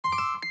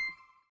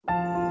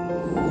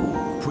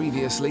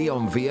Previously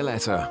on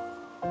Violetta.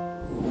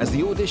 As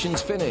the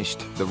auditions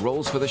finished, the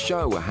roles for the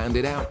show were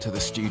handed out to the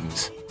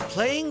students.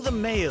 Playing the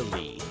male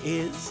lead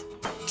is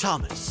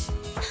Tomas.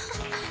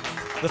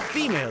 The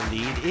female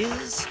lead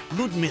is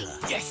Ludmilla.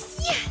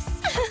 Yes!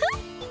 Yes!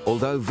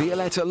 Although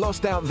Violetta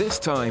lost out this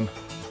time,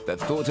 the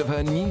thought of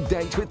her new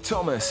date with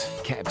Tomas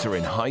kept her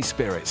in high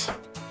spirits.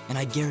 And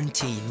I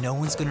guarantee no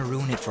one's gonna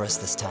ruin it for us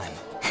this time.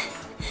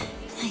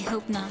 I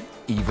hope not.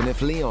 Even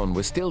if Leon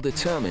was still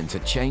determined to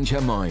change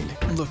her mind.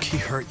 Look, he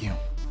hurt you,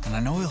 and I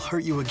know he'll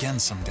hurt you again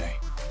someday.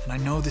 And I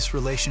know this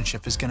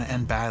relationship is gonna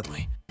end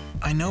badly.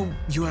 I know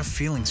you have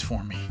feelings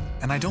for me,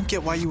 and I don't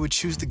get why you would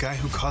choose the guy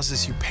who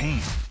causes you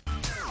pain.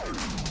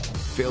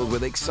 Filled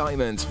with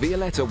excitement,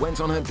 Violetta went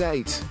on her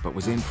date, but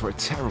was in for a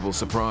terrible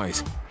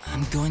surprise.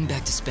 I'm going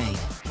back to Spain.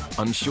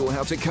 Unsure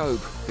how to cope,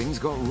 things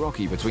got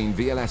rocky between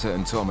Violetta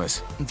and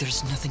Tomas.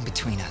 There's nothing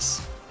between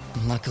us.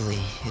 Luckily,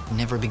 it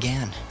never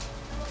began.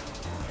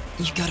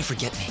 You gotta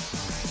forget me.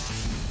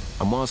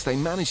 And whilst they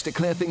managed to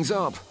clear things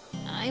up,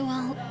 I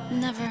will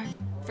never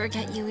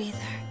forget you either.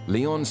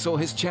 Leon saw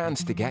his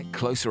chance to get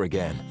closer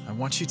again. I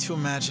want you to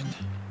imagine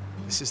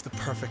this is the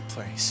perfect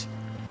place.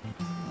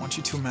 I want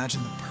you to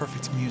imagine the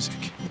perfect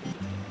music.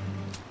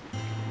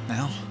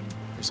 Now,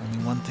 there's only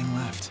one thing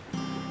left.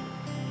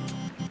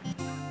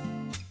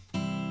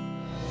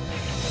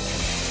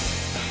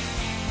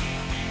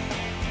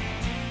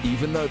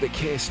 Even though the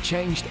kiss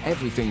changed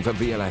everything for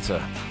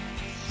Violetta,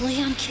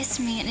 Leon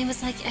kissed me and it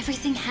was like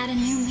everything had a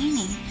new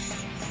meaning.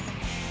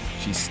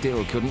 she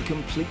still couldn't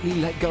completely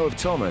let go of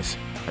Tomas,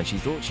 and she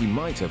thought she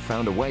might have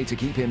found a way to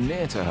keep him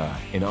near to her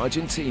in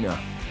Argentina.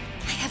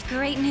 I have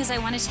great news I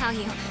want to tell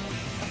you.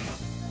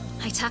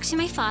 I talked to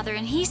my father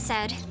and he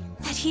said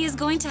that he is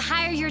going to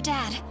hire your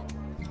dad.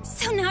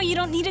 So now you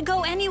don't need to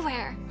go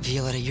anywhere.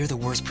 Violetta, you're the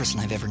worst person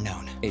I've ever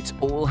known. It's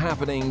all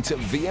happening to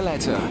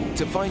Violetta.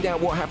 To find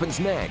out what happens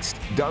next,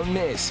 don't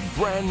miss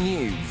brand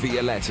new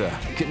Violetta.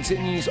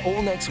 Continues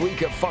all next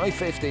week at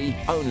 5:50,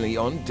 only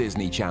on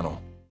Disney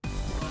Channel.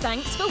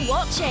 Thanks for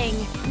watching.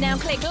 Now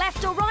click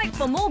left or right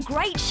for more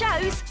great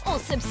shows, or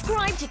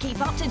subscribe to keep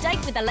up to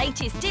date with the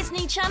latest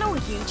Disney Channel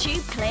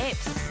YouTube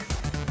clips.